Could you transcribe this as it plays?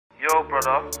Yo,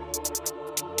 brother,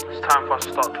 it's time for us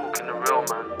to start talking the real,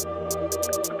 man.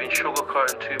 We've been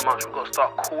sugarcoating too much. We've got to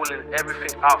start calling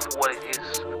everything out for what it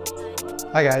is.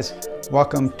 Hi guys,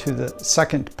 welcome to the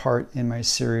second part in my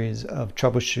series of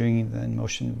troubleshooting the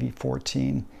Inmotion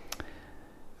V14.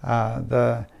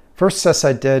 The first test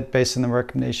I did based on the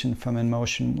recommendation from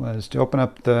Inmotion was to open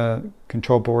up the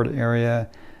control board area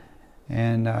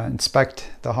and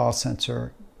inspect the Hall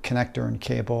sensor connector and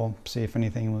cable, see if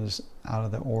anything was out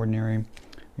of the ordinary.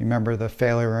 Remember the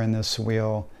failure in this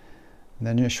wheel,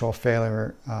 the initial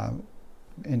failure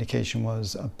indication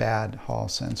was a bad Hall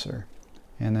sensor,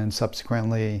 and then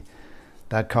subsequently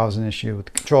that caused an issue with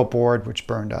the control board, which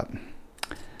burned up.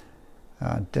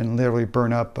 Didn't literally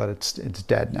burn up, but it's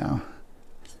dead now.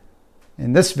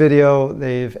 In this video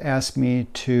they've asked me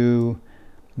to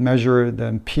measure the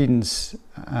impedance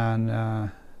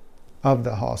on of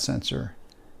the Hall sensor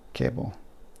cable,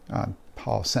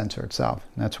 Hall sensor itself.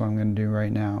 And that's what I'm going to do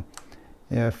right now.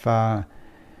 If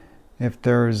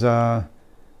there's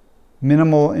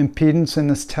minimal impedance in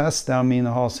this test, that'll mean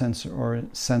the Hall sensor or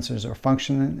sensors are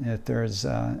functioning. If there's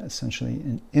essentially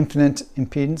an infinite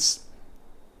impedance,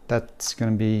 that's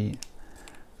going to be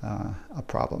a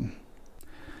problem.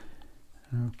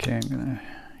 Okay, I'm going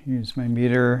to use my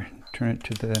meter, turn it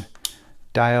to the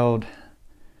diode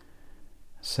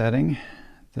setting.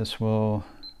 This will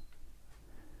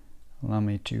allow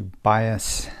me to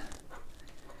bias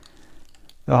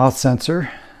the Hall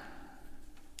sensor,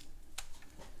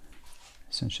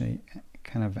 essentially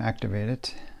kind of activate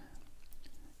it.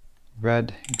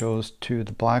 Red goes to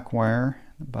the black wire,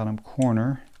 the bottom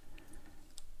corner,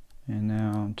 and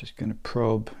now I'm just going to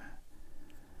probe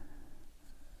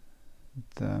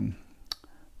the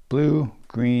blue,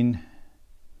 green,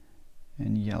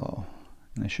 and yellow,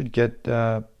 and I should get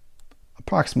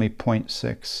approximately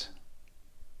 0.6.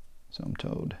 So I'm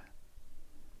told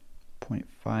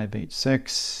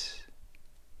 0.586,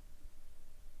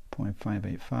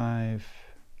 0.585,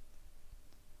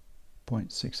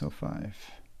 0.605.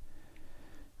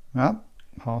 Well,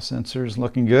 Hall sensor is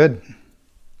looking good.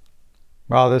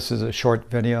 Well, this is a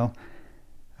short video.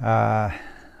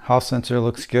 Hall sensor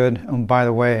looks good. Oh, by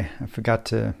the way, I forgot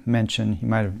to mention, you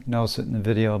might have noticed it in the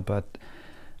video, but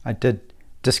I did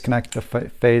disconnect the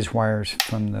phase wires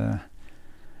from the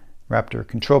Raptor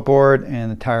control board, and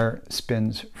the tire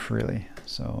spins freely.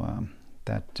 So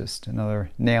that's just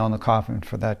another nail in the coffin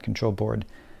for that control board.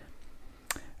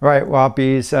 All right, well, I'll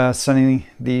be sending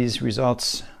these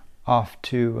results off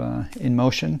to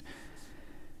Inmotion.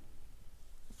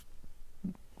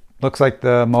 Looks like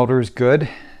the motor is good,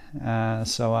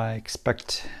 so I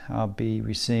expect I'll be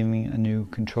receiving a new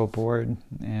control board,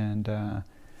 and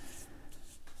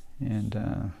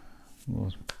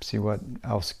we'll see what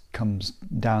else comes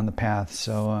down the path.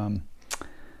 So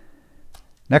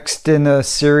next in the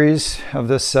series of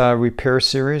this repair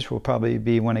series will probably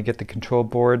be when I get the control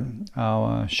board.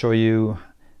 I'll show you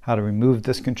how to remove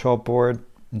this control board,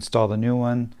 install the new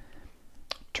one,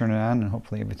 turn it on, and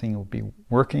hopefully everything will be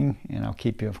working. And I'll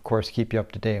keep you, of course, keep you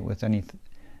up to date with any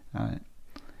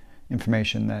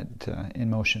information that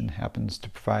Inmotion happens to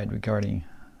provide regarding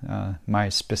my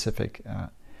specific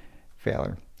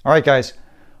failure. All right, guys,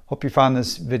 hope you found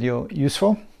this video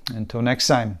useful. Until next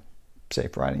time,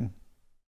 safe riding.